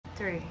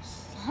3.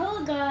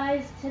 Hello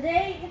guys,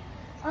 today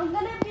I'm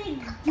gonna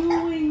be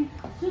doing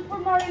Super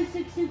Mario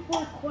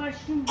 64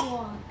 question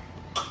block.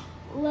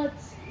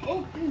 Let's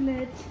open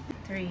it.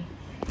 3.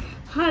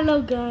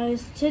 Hello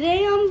guys,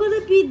 today I'm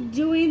gonna be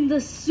doing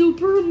the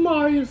Super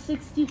Mario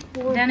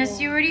 64 Dennis,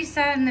 block. you already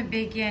said in the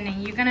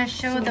beginning, you're gonna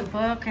show the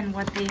book and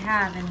what they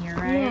have in here,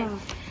 right? Yeah.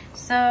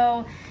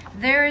 So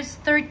there's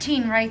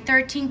 13, right?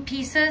 13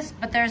 pieces,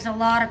 but there's a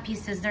lot of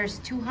pieces. There's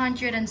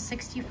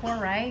 264,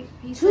 right?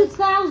 Pieces?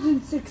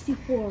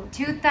 2064.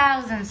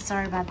 2000,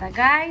 sorry about that,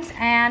 guys.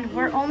 And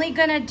we're only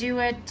gonna do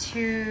it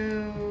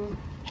to,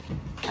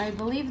 I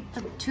believe,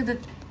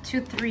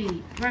 to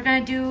 3. We're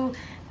gonna do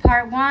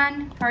part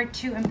 1, part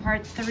 2, and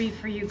part 3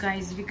 for you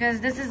guys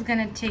because this is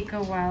gonna take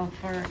a while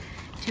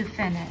to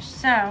finish.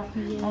 So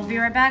we'll be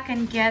right back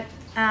and get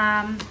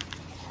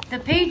the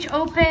page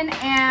open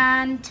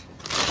and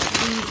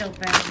these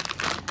open.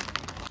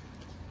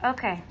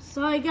 Okay.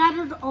 So I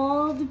gathered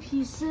all the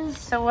pieces.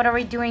 So what are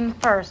we doing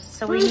first?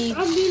 So First, we need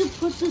I need to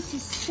put this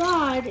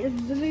aside and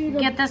then I need to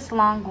get this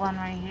long one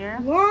right here.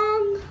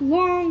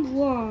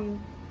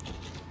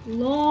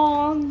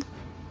 Long.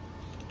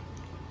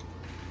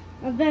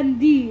 And then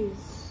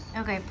these.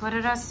 Okay, put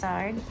it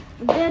aside.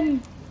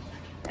 And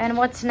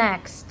what's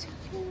next?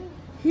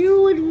 Here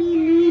what we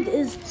need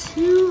is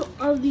 2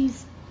 of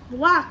these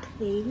black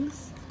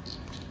things.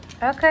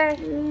 Okay.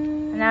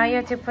 Now you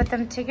have to put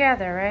them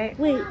together, right?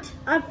 Wait,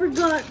 I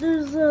forgot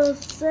there's a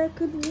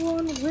second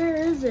one. Where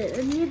is it?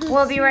 I need to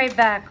We'll be right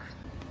back.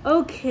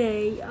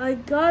 Okay, I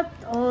got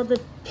all the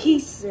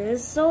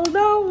pieces. So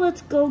now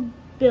let's go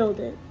build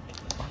it.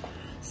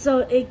 So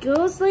it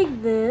goes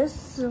like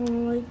this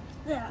and like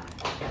that.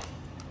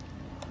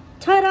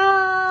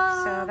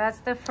 Ta-da! So that's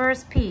the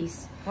first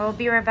piece. We'll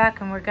be right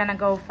back and we're gonna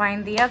go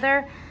find the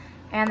other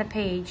and the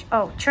page.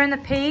 Oh, turn the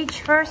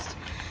page first.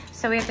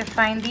 So we have to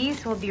find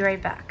these. We'll be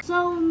right back.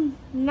 So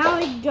now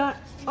I got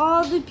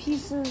all the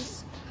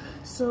pieces.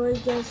 So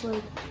it goes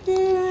like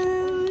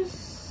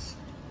this.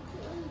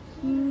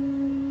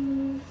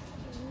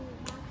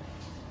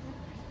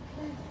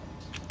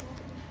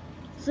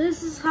 So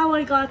this is how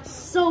I got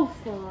so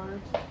far.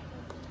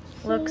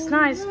 Looks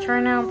nice.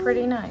 Turned out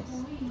pretty nice.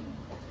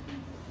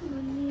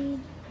 I need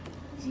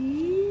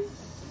these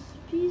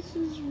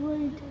pieces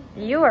right.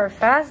 You are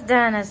fast,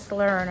 Dennis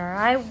learner.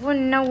 I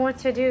wouldn't know what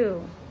to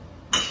do.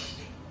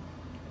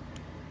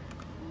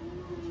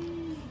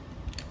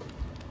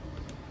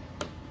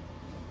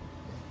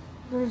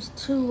 There's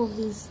 2 of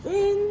these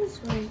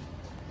things right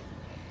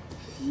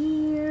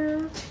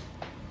here.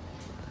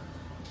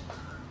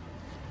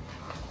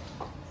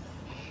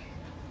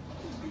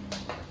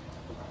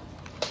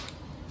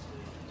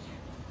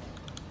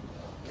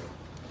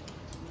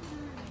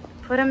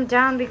 Put them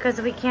down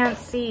because we can't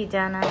see,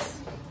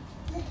 Dennis.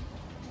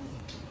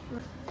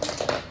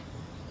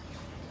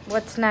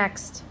 What's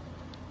next?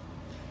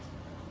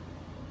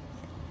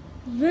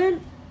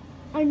 Then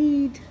I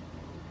need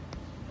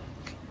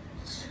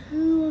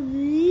 2 of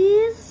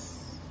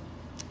these.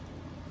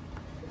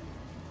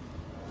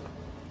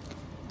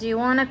 Do you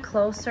want it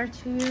closer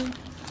to you?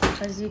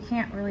 Because you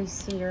can't really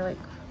see. You're like,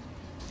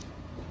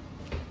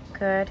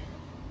 good.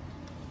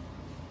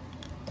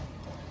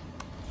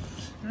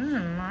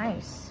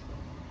 Nice.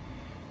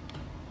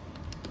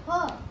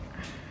 Huh.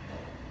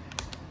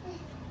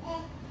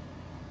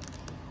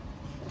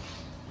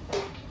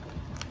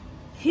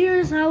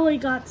 Here's how I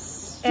got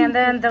And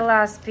then the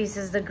last piece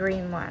is the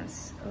green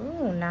ones.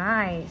 Oh,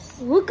 nice.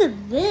 Look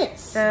at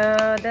this.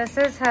 So this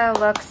is how it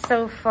looks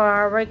so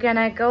far. We're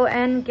gonna go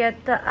and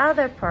get the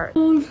other part.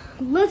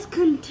 Let's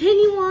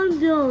continue on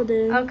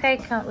building.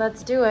 Okay,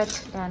 let's do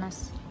it,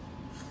 Dennis.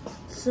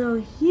 So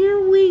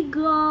here we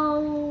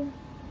go.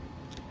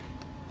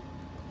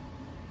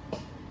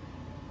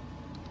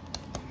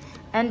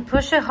 And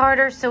push it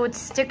harder so it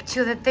stick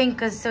to the thing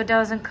so it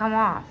doesn't come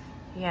off.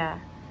 Yeah.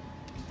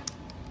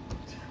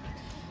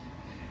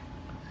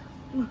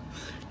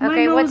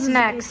 Okay, what's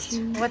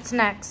next? What's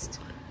next?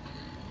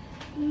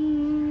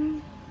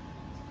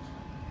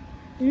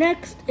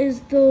 Next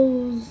is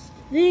those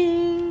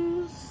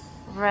things.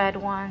 Red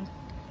one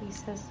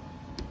pieces.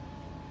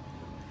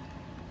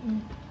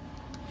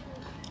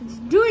 It's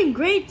doing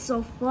great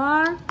so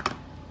far.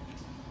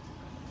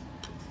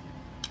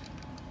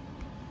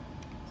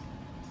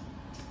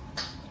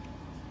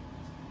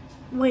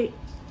 Wait,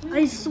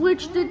 I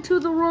switched it to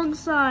the wrong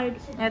side.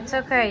 It's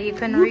okay, you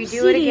can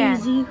redo it again.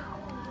 Easy.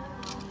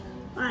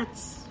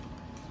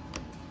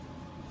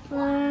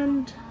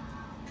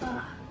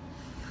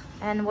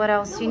 And what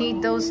else? You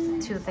need those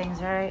 2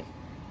 things, right?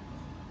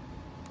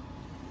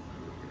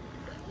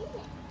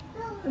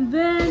 And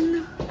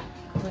then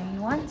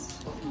Green ones.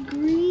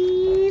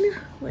 Green,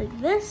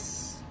 like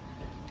this,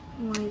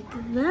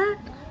 like that.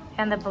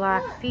 And the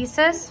black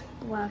pieces.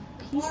 Black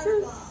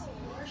pieces.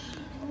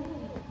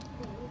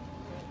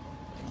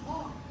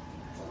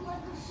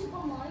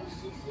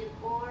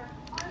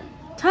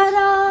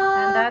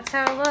 Ta-da! And that's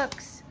how it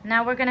looks.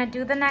 Now we're gonna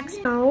do the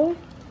next. Now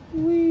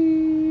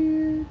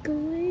we're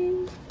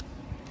going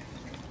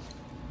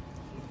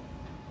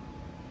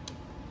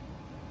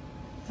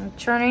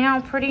It's turning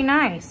out pretty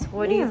nice.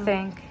 What do you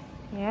think?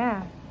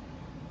 Yeah.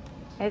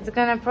 It's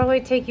gonna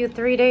probably take you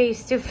 3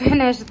 days to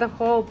finish the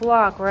whole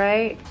block,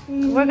 right?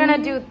 We're gonna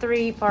do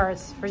 3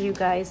 parts for you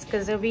guys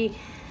because it'll be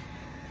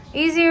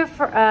easier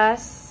for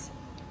us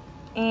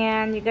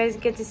and you guys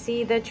get to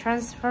see the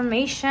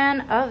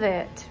transformation of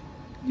it.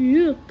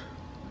 Yep.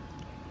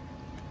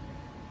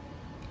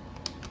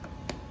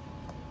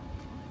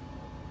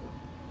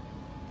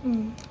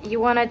 You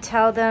want to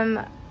tell them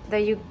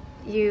that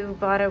you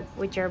bought it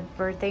with your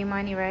birthday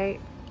money,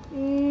 right?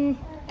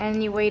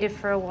 And you waited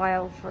for a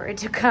while for it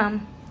to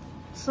come.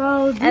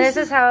 So this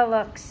is how it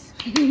looks.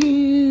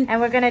 And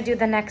we're gonna do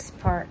the next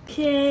part.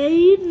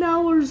 Okay,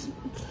 now we're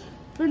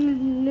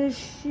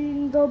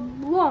finishing the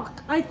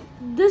block.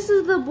 This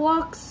is the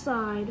block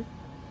side.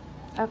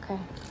 Okay.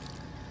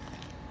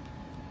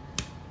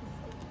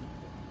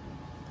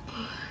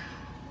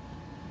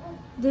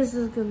 This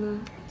is gonna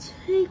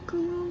take a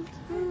long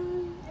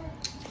time.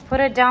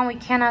 Put it down. We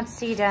cannot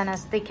see,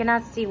 Dennis. They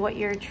cannot see what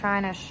you're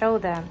trying to show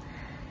them.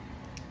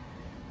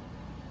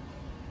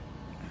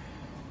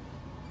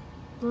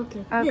 Look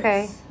at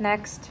Okay, this.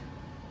 next.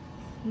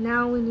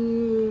 Now we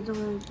need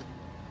like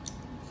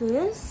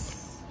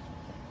this.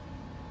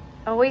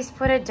 Always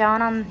put it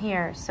down on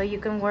here so you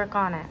can work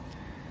on it.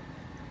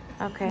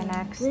 Okay, and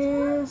next.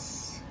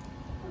 This.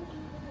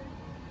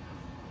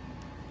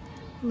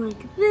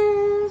 Like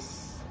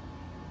this.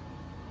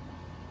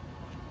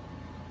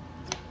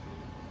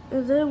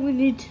 And then we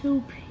need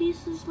 2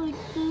 pieces like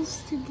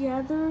this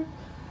together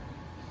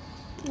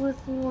with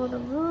one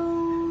of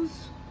those.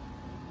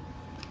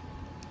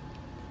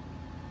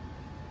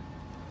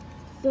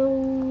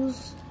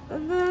 Those,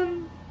 and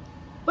then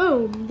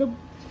boom,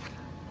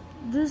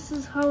 this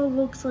is how it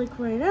looks like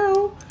right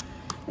now.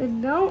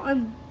 And now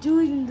I'm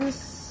doing this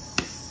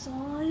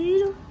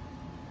side.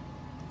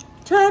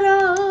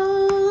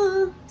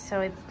 Ta-da!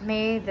 So we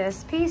made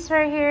this piece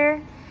right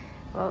here.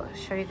 We'll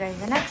show you guys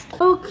the next.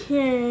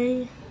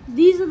 Okay,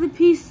 these are the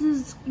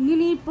pieces you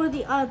need for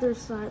the other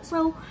side.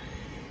 So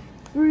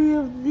 3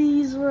 of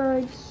these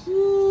right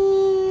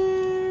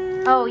here.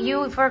 Oh,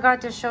 you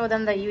forgot to show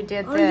them that you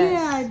did this. Oh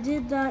yeah, I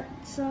did that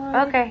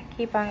side. Okay,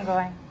 keep on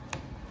going.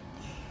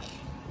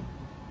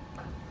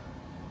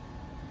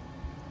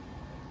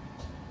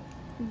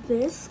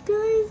 This,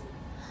 guys?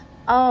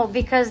 Oh,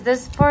 because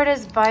this part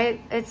is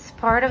it's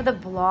part of the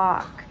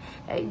block.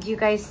 Do you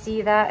guys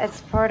see that?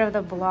 It's part of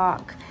the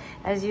block,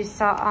 as you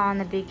saw on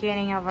the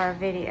beginning of our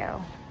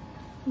video.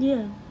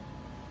 Yeah.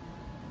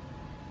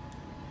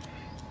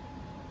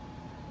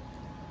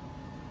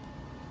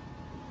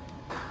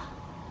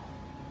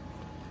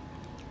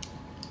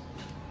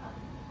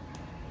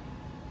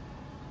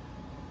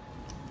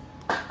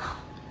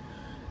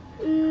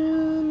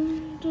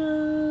 And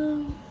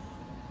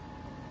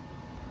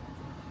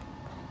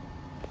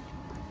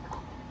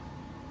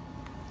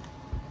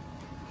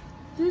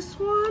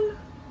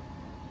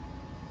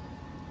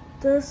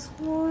this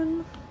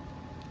one,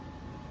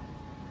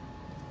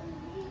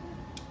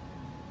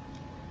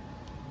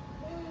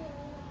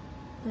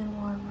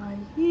 then one right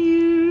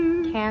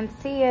here. Can't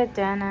see it,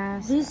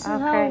 Dennis. This is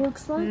how it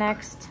looks like.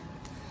 Next.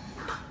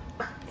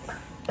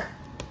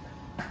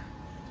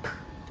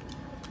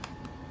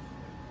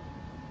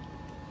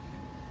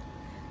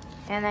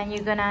 And then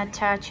you're gonna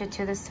attach it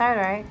to the side,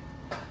 right?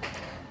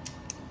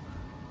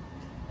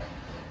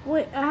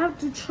 Wait, I have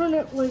to turn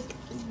it like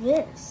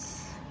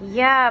this.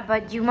 Yeah,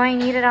 but you might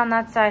need it on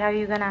that side. How are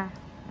you gonna?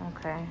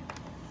 Okay.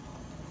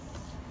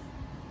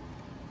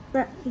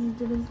 That thing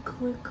didn't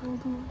click.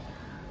 Hold on.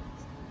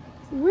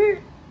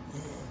 Where?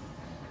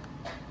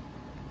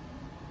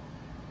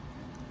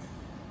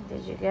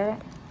 Did you get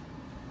it?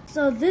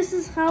 So this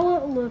is how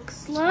it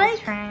looks like.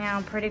 It's turning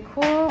out pretty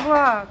cool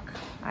block,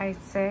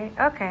 I'd say.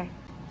 Okay.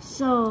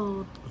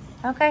 So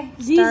Okay.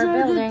 these Start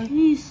are building. the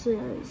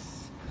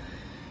pieces.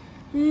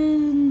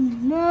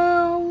 And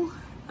now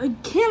I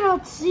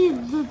cannot see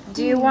the thing.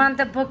 Do you want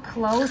the book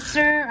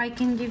closer? I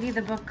can give you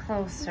the book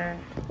closer.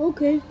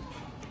 Okay.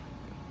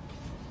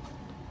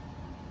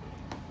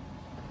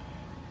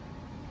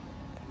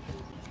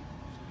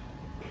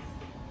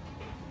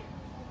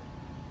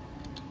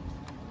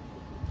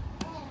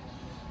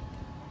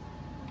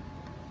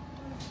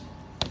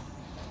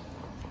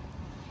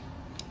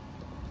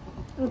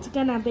 It's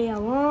gonna be a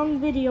long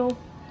video.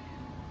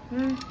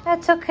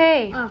 That's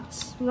okay. Ah,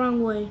 it's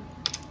wrong way.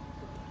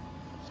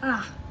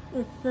 Ah,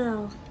 it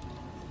fell.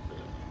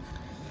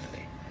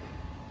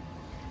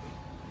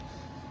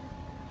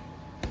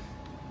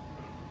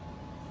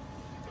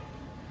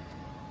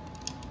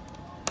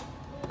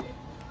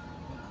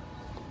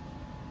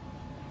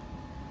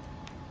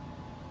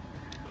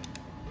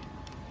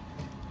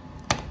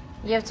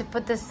 You have to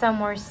put this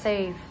somewhere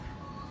safe.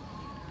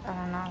 I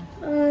don't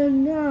know.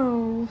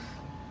 No.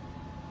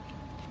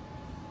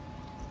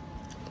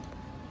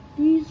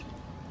 These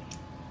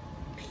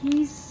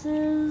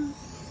pieces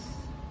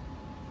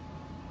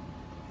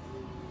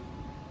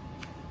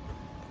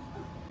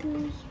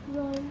goes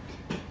right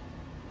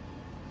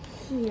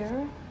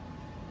here.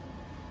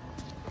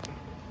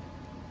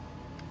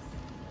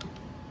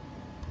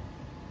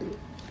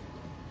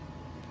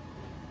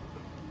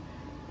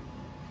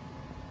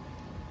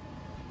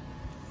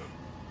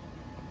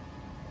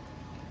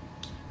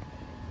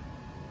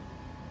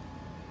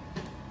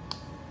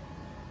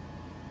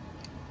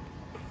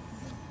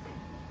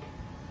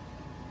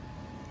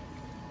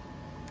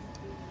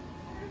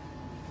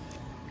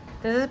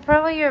 This is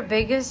probably your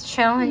biggest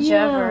challenge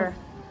ever.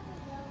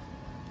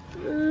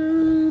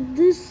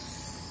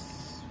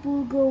 This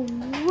will go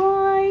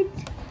right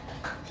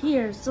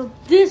here. So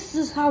this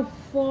is how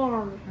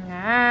far.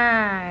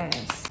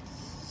 Nice.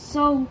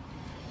 So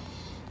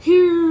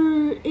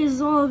here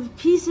is all the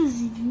pieces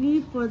you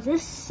need for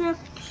this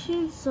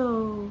section.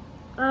 So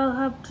I'll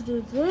have to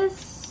do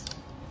this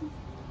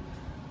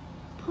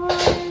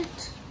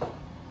part.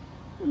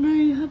 And then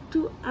you have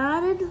to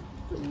add it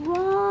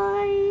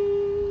right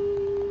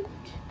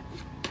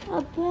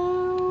about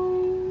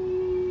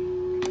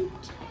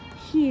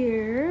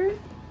here.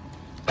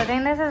 I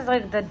think this is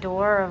like the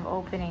door of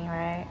opening,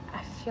 right?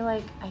 I feel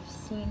like I've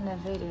seen the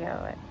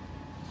video.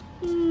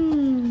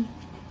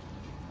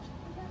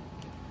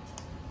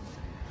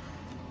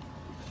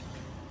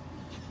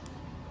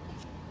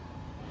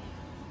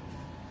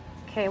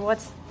 Okay,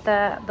 what's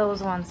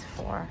those ones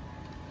for?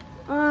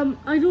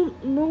 I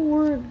don't know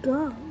where it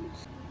goes.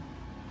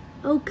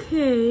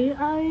 Okay,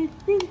 I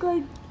think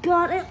I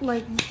got it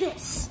like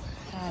this.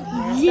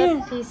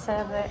 Here's a piece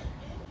of it.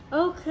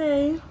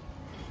 Okay.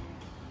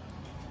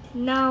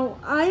 Now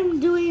I'm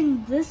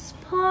doing this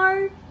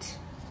part.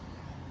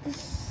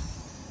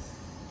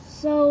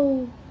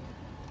 So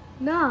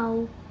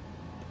now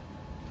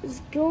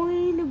it's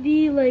going to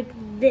be like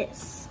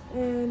this.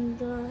 And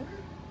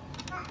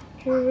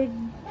here we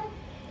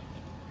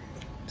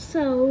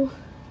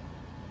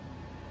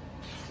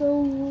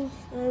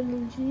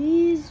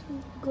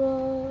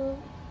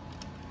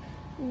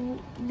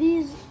and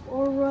these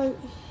are right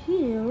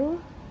here,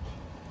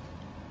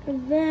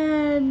 and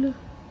then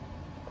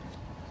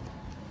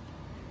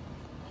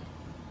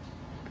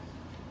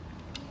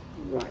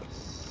right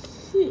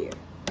here,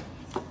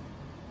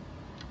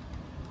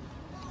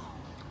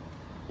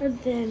 and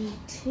then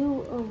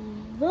two of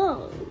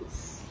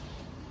those.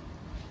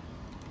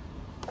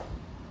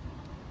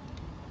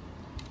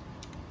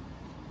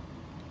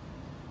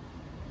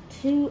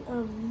 Two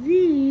of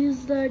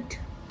these that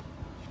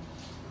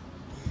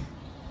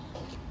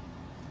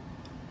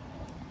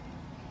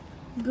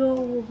go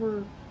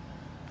over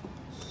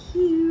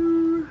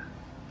here,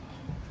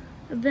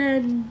 and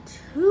then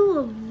two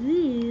of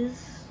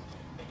these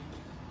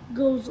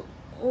goes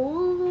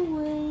all the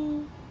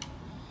way,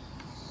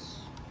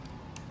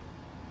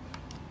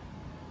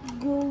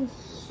 go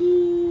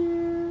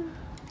here,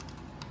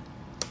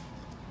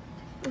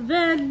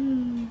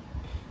 then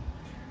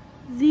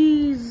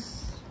these.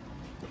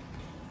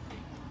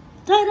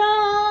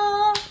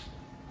 Ta-da!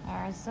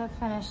 There's the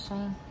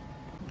finishing.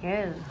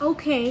 Good.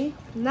 Okay,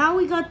 now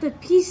we got the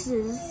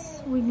pieces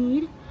we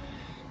need.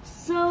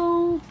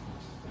 So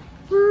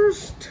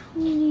first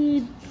we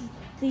need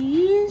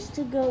these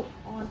to go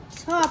on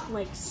top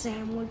like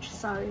sandwich.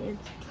 Sorry,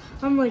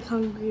 I'm like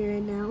hungry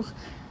right now.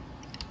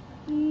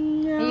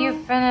 No. You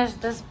finish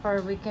this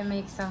part, we can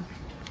make some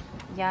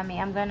yummy.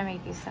 I'm gonna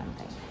make you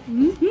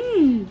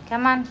something.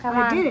 Come on.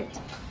 I did it.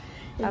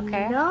 And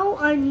Okay. now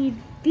I need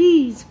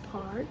these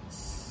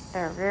parts.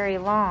 They're very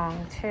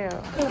long too.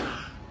 Ugh.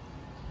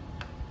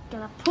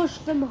 Gotta push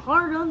them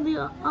hard on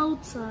the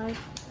outside.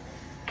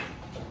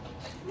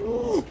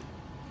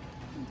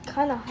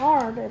 Kind of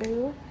hard to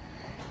do.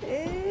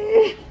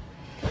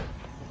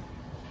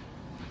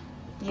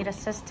 Need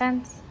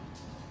assistance?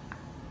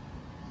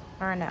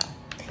 Or no?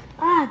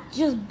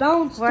 Just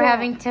bounced We're off.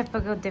 having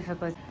typical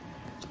difficulties.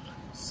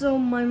 So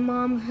my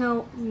mom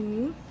helped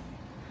me.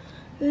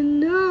 And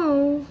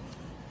now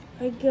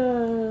I'm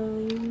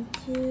going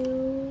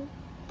to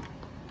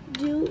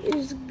do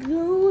is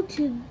go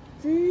to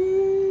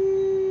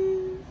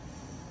this.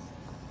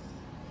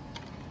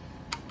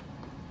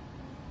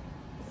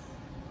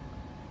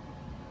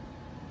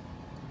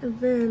 And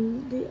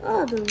then the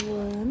other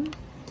one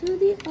to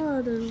the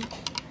other.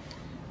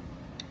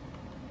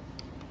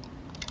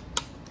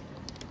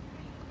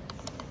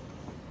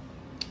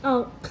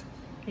 Oh,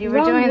 You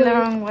were doing it the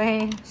wrong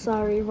way.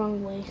 Sorry,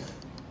 wrong way.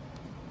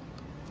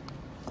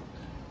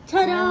 And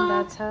Ta-da!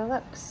 that's how it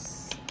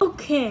looks.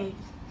 Okay.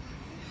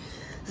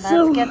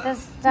 Let's get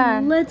this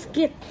done. Let's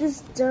get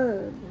this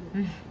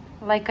done.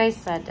 Like I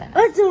said, Dennis,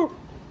 I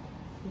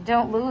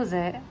don't lose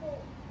it.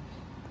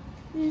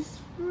 It's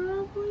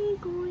probably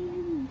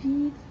going to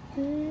be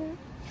there.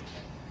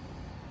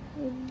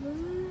 And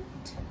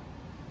that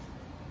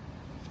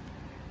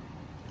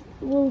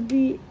will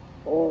be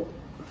all.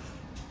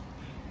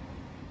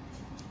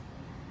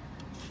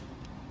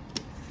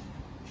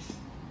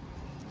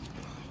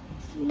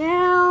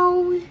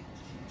 Now,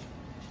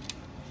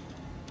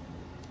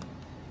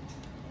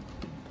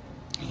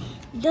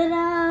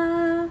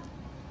 ta-da!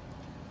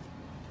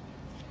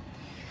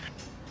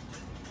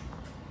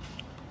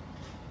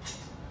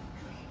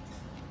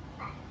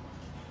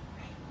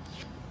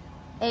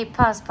 Hey,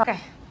 pause. Okay.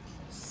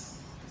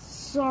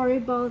 Sorry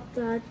about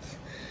that.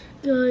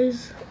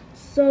 guys,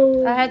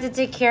 so I had to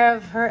take care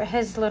of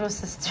his little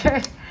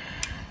sister.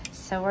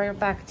 So we're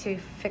back to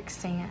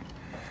fixing it.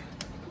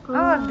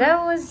 Oh,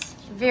 that was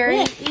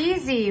very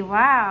easy.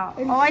 Wow.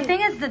 Oh, I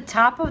think it's the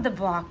top of the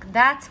block.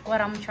 That's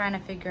what I'm trying to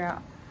figure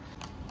out.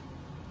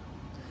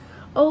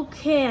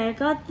 okay, I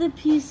got the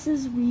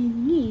pieces we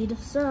need.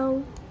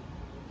 So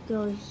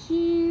go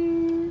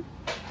here.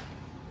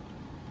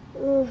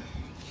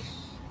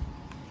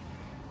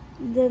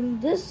 Then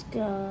this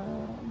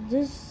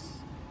goes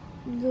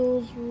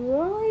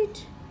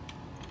right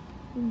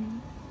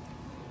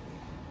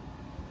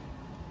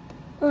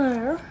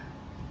there.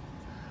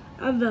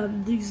 And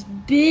then these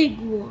big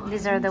ones.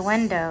 These are the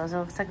windows. It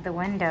looks like the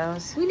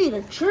windows. We need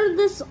to turn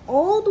this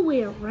all the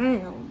way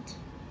around.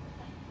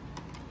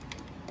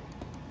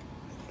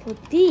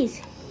 Put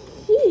these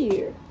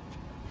here.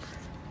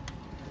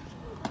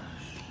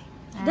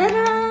 And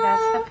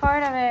that's the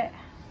part of it.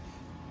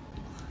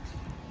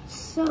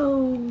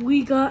 So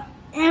we got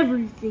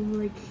everything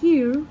like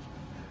here.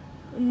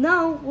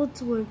 Now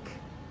let's work.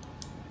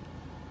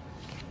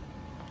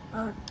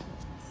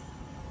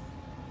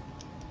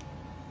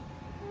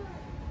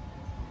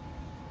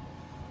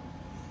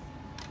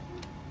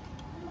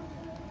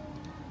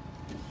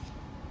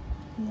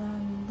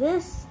 Then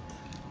this.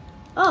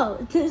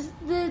 Oh, this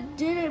did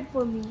it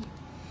for me.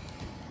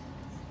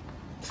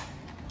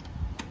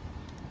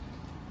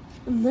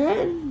 And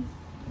then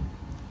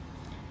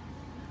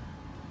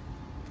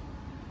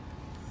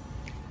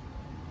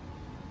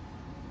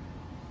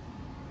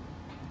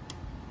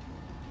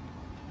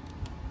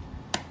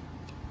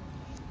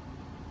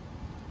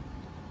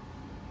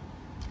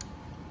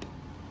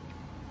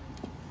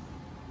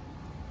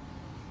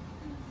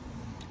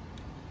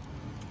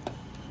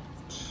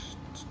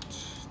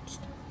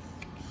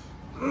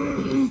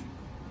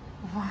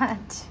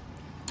What?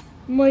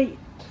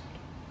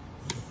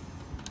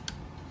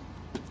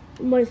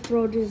 My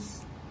throat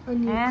is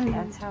And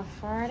that's how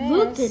far it is.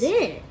 Look at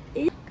it.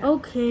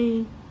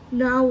 Okay,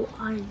 now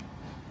I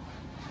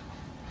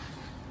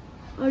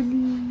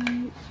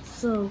need,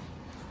 so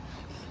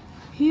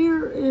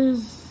here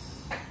is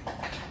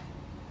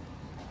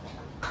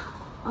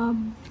I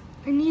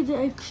need the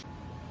extra.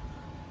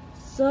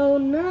 So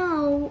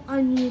now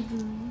I need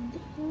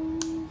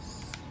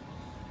this.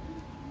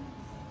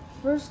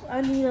 First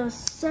I need to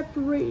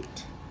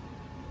separate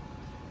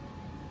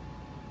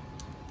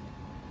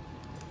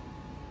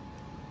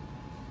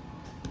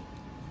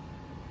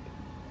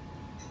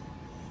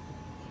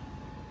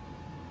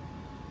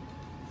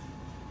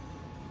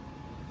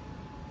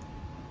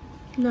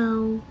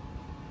now.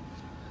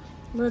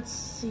 Let's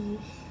see.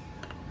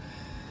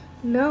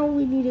 Now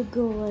we need to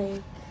go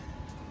like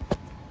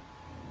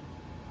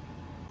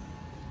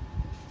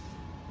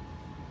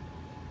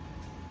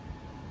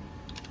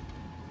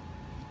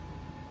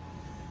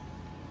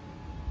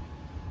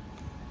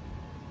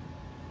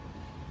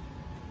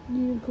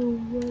you go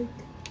like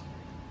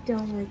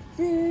down like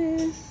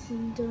this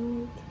and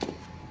down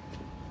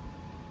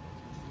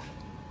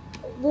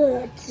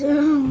like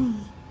that.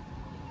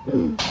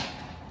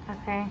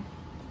 Okay.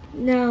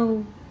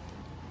 Now,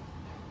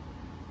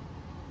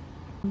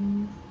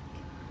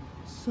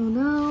 so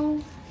now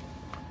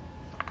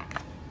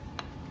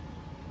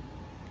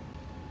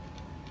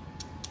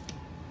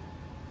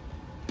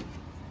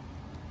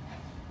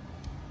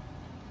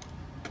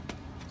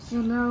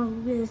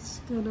it's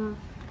gonna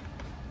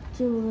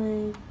do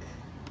like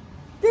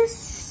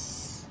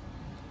this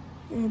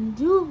and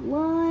do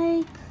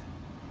like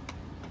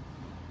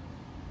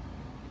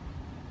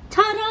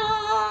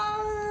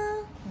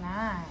ta-da!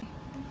 Nice.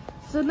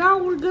 So now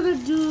we're gonna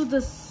do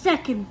the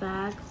second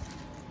bag.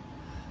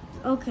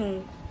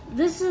 Okay,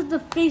 this is the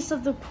face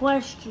of the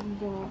question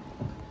block.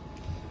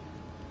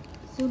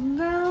 So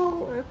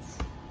now let's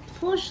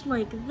push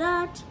like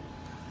that.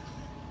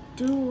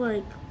 Do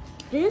like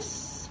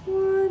this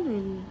one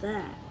and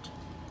that.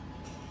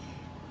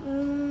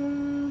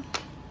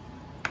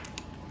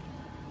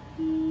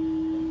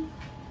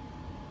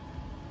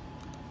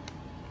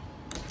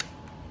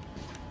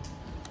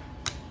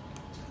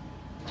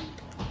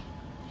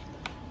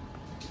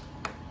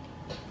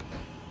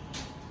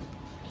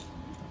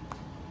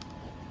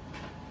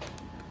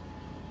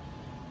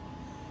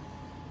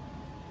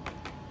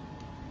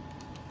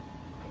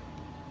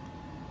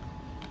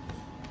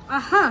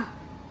 Aha!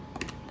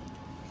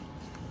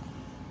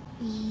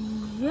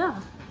 Yeah.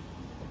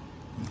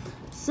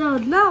 So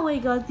now I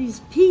got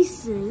these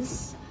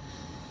pieces.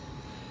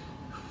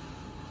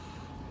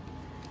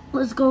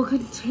 Let's go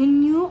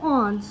continue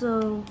on.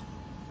 So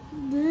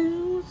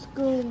then let's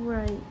go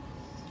right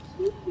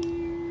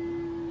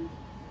here.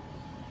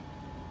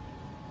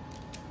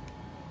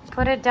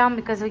 Put it down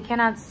because we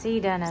cannot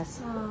see,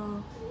 Dennis.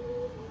 Oh.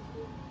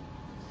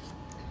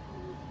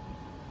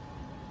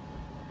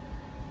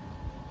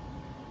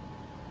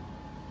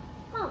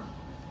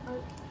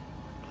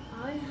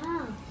 I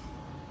have.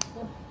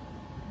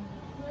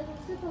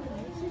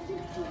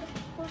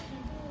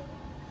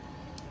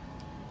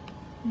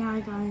 Now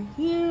I got it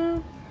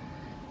here.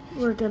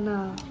 We're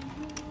gonna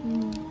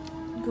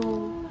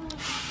go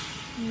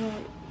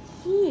right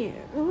here.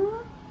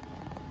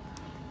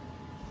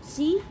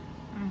 See?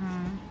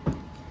 Mm-hmm.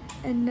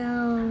 And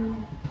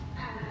now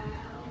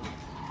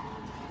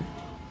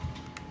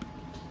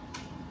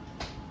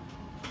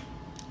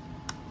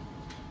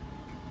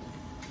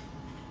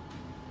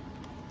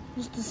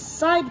just the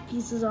side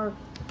pieces are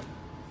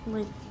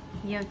like,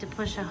 You have to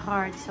push it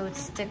hard so it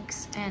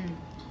sticks in.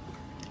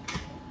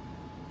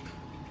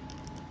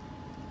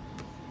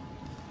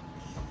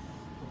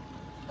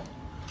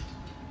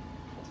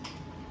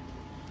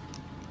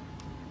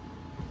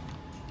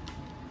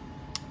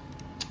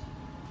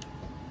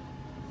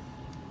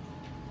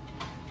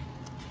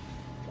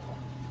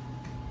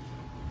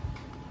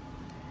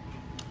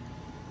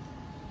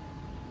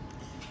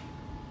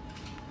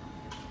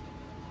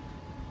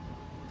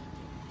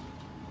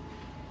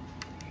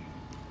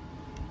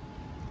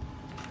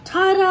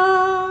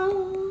 ta-da!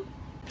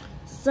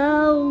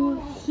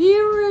 So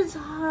here is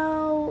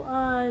how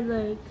I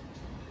like.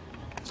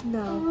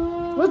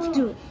 No, let's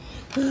do it.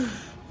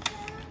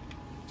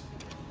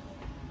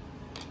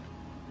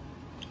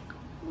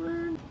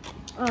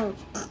 Oh,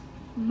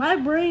 my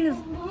brain is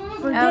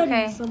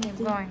forgetting something.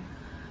 Keep going.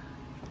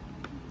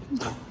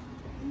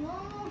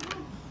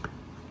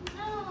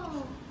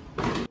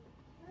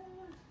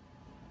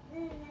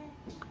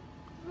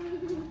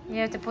 You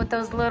have to put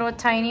those little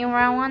tiny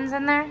round ones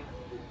in there,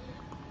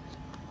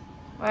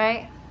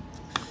 right?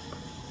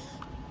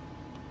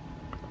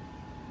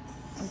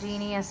 Do you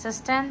need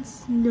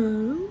assistance?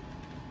 No.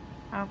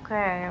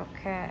 Okay,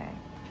 okay.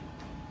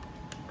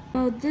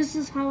 This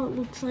is how it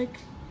looks like.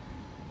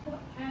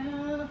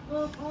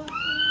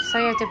 So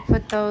you have to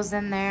put those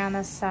in there on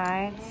the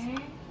sides.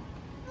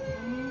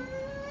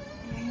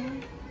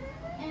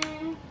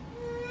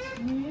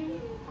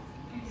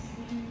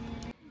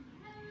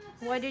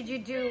 What did you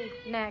do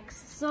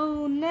next?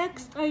 So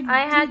next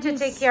I had to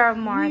take care of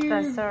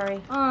Martha,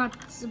 sorry. Oh,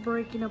 it's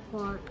breaking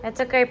apart. It's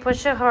okay,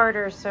 push it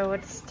harder so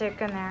it's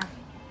sticking there.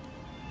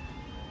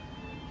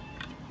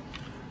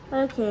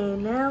 Okay,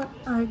 now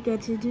I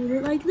get to do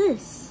it like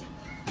this.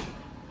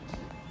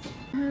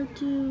 I have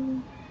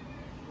to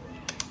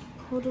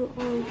hold it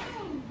like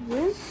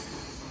this.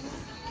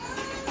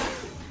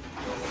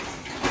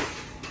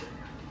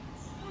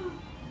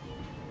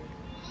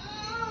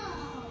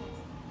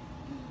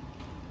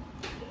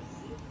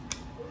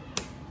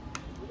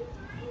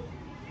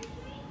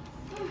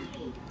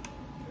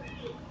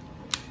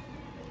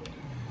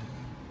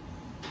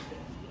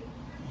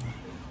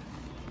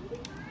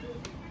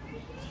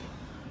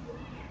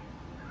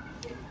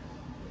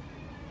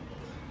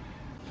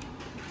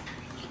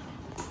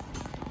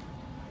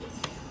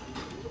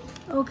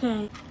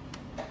 Okay.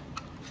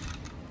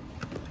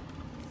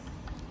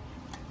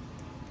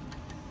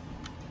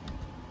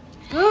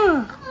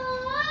 I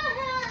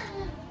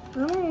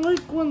don't like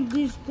when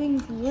these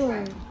things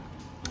roll.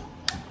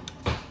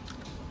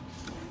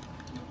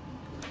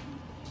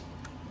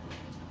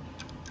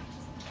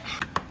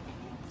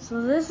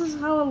 So this is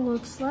how it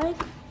looks like.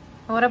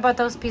 What about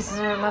those pieces?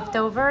 Are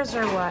leftovers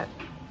or what?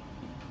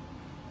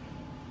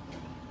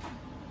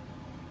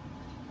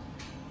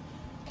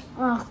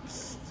 Oh,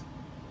 it's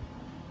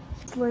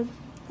like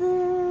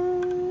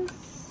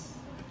this.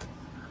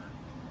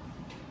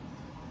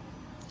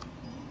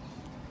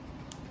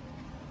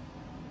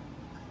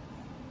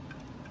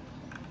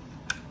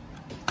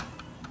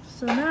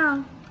 So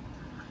now,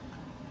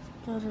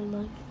 got it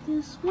like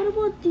this. What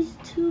about these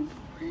two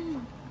braids?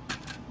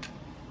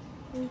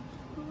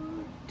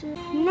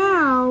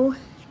 Now,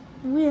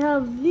 we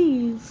have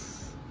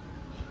these.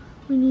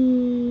 We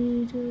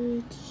need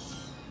it.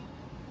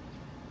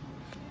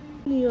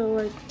 You go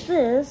like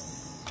this.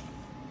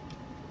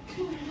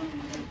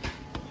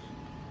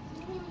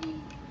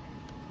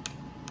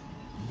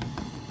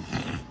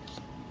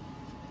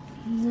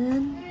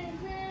 And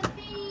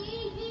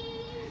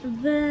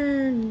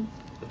then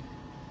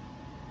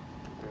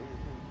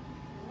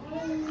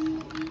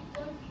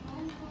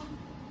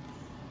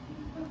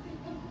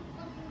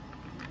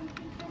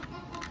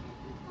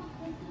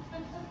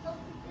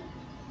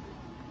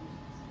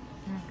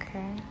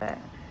Okay, but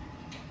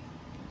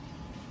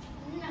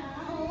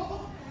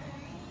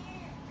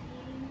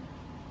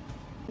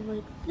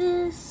like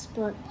this,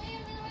 but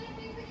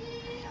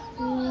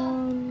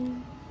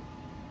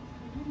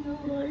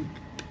like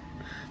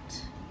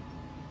that.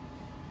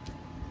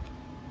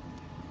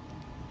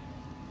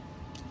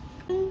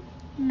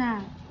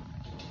 Now,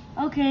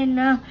 okay,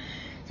 now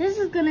this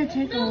is gonna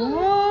take a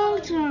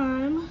long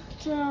time,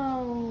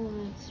 so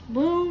it's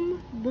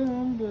boom,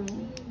 boom,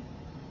 boom.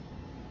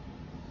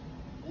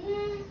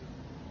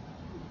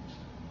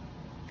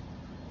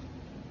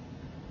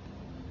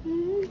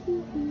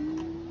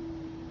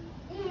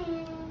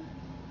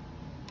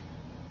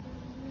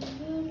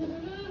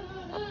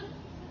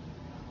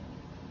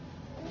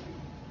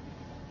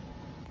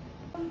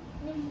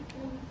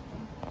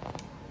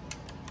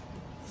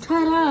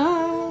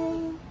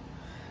 Ta-da!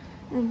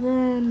 And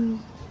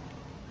then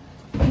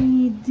we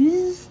need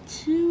these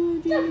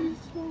two, these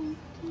one,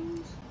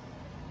 these.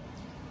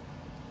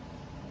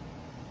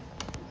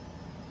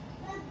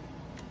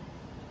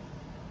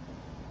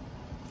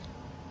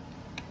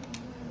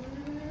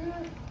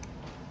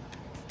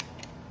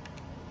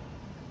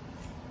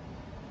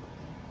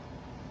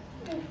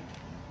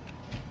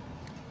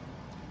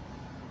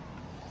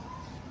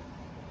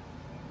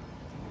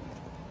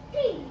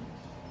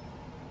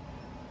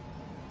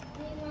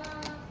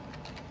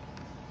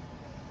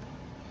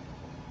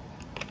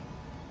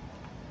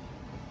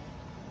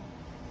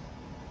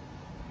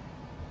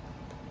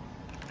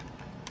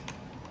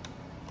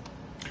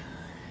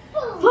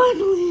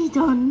 finally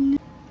done.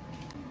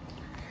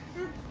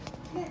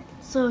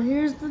 So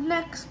here's the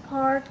next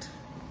part.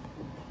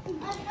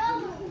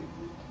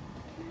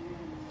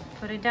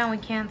 Put it down, we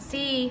can't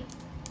see.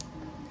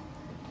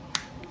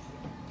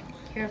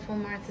 Careful,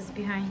 Martha's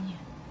behind you.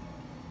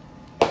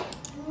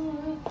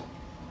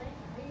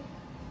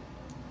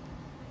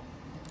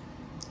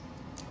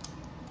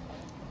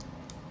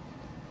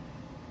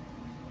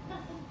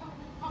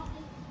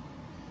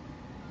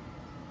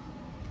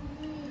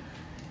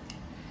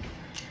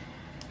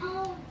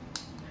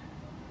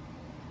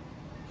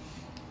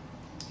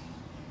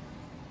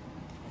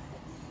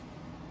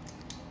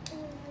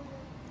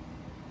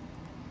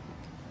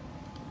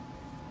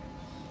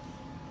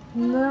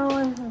 Now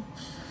I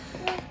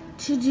have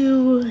to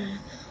do.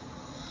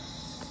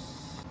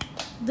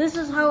 This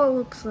is how it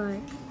looks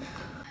like.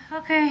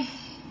 Okay.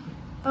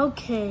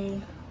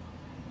 Okay.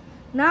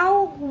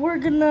 Now we're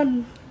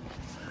gonna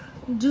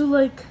do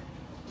like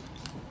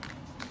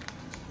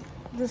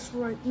this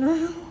right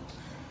now.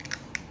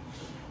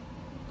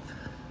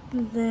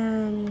 And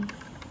then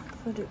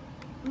put it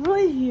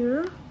right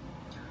here.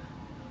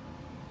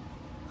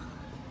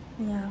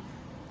 Yeah.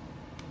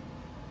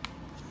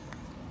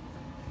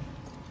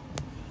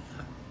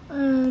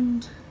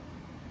 And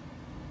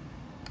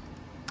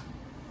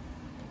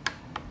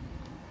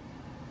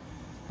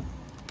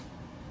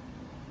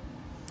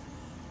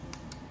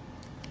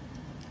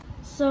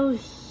so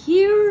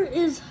here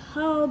is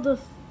how the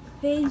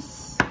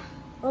face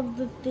of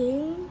the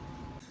thing.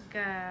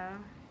 Go.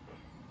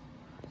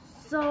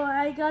 So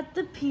I got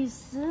the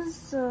pieces,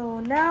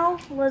 so now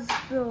let's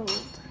build.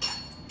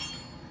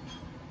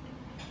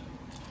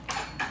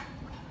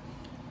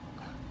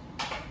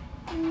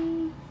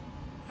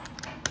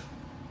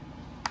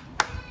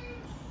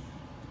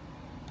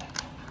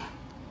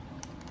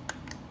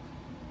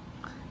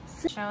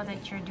 Show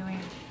that you're doing.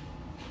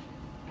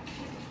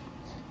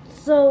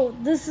 So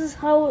this is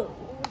how it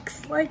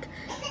looks like,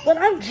 but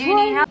I'm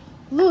trying.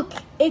 Look,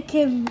 it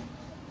can.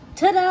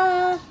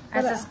 Ta-da!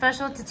 That's a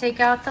special to take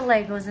out the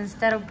Legos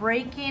instead of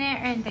breaking it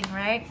or anything,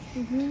 right?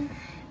 Mm-hmm.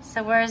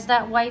 So where's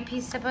that white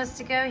piece supposed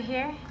to go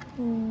here?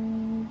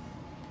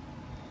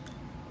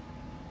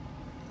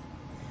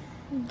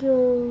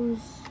 Goes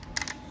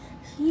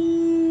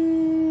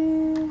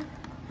here.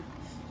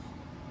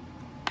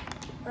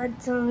 I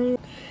tell you.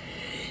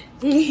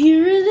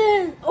 Here it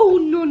is. Oh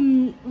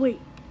no! Wait,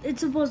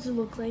 it's supposed to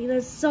look like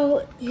this.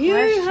 So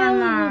here's how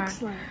it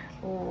looks like.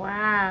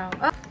 Wow.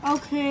 Oh.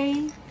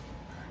 Okay.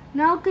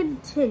 Now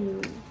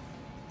continue.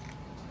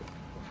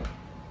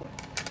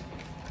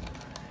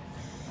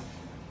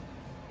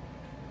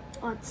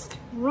 What's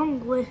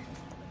wrong with?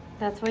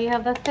 That's where you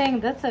have the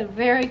thing. That's a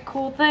very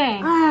cool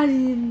thing.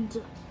 And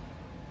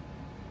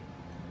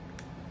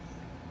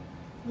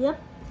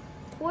yep,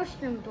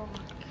 question mark.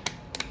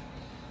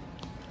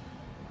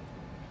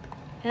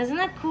 Isn't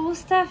that cool,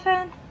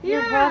 Stefan? Yeah,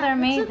 Your brother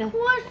made it's a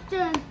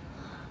question.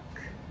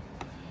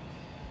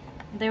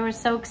 They were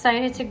so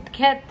excited to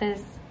get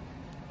this.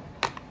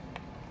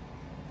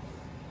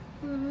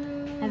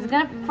 It's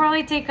gonna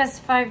probably take us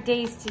 5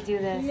 days to do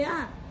this.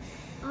 Yeah,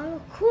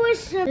 of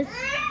course.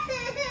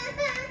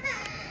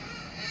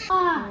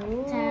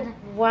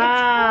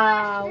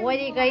 Wow, what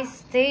do you guys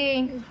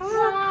think?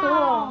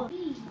 Wow.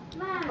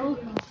 Cool.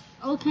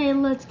 Okay,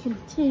 let's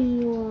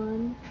continue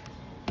on.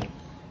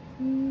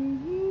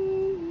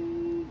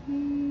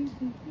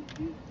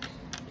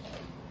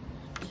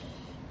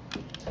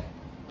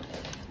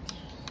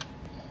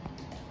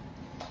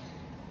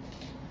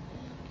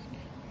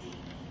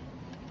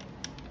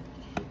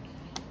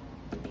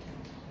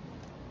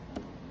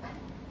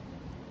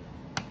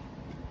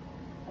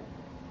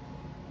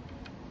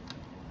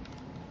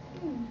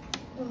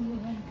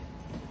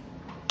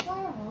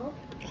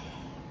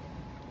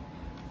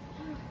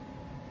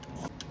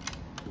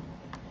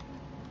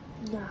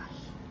 Gosh.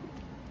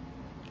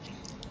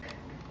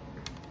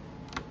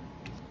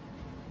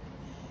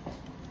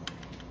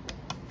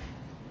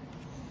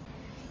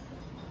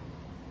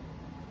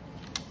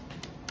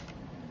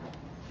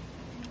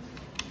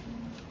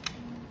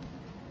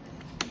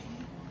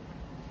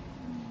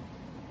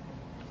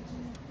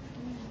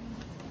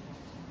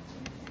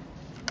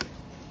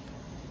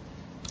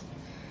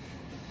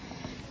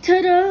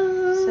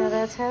 Ta-da! So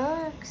that's how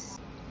it looks.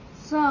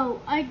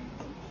 So I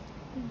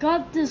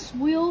got this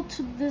wheel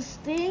to this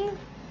thing.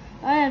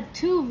 I have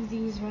 2 of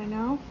these right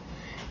now,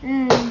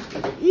 and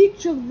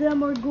each of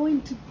them are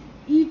going to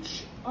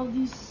each of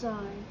these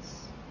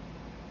sides.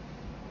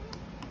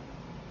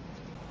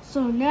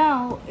 So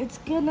now it's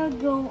gonna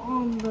go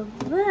on the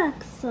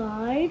back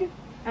side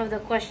of the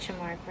question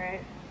mark,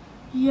 right?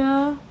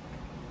 Yeah.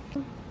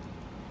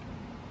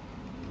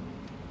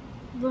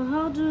 But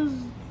how does...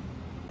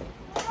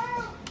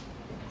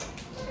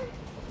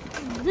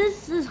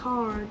 This is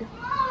hard.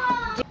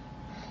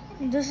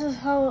 This is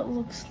how it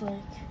looks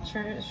like.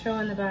 Show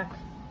in the back.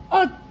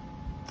 Oh,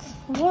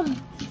 what?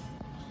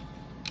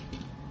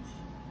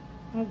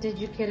 Oh, did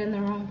you get in the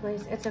wrong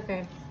place? It's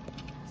okay.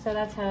 So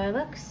that's how it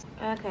looks.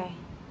 Okay.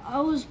 I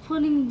was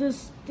putting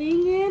this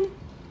thing in.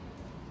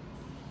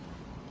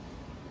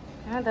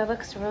 Oh, that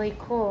looks really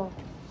cool.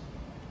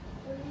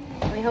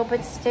 We hope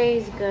it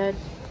stays good.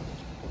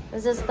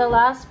 Is this the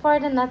last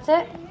part and that's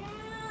it?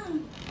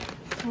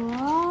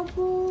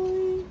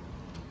 Probably.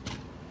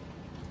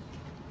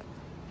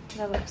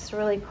 That looks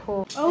really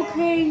cool.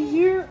 Okay,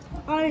 here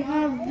I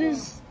have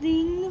these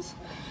things.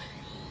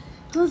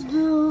 Let's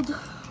build.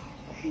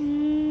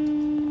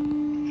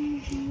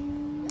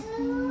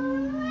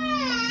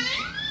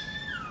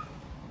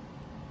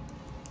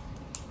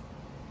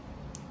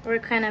 We're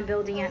kind of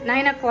building at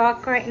 9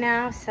 o'clock right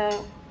now,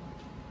 so.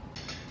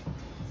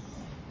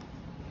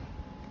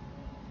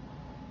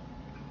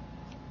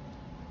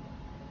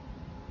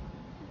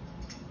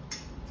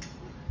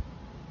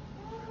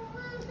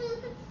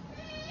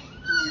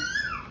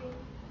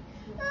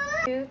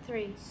 Two,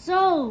 three.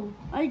 So,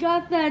 I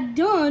got that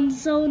done,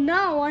 so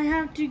now I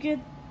have to get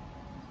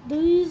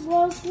these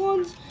last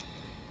ones,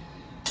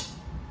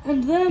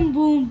 and then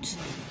boom.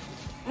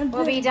 And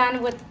We'll be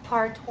done with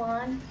part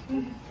 1.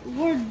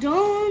 We're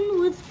done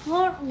with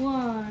part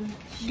 1.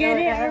 Get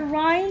it? It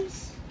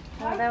rhymes.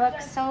 Oh, that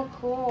looks so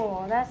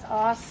cool. That's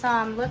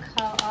awesome. Look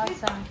how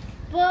awesome.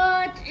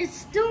 But it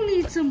still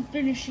needs some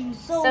finishing,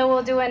 so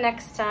we'll do it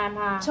next time,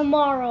 huh?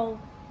 tomorrow.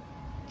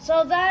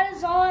 So that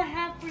is all I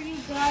have for you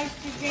guys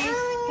today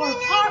for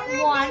part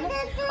 1.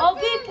 I'll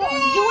be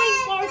doing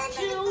part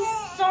 2.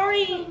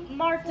 Sorry,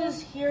 Martha's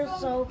here,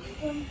 so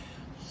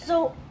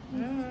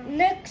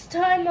next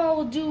time I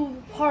will do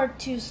part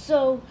 2.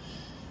 So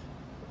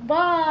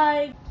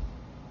bye.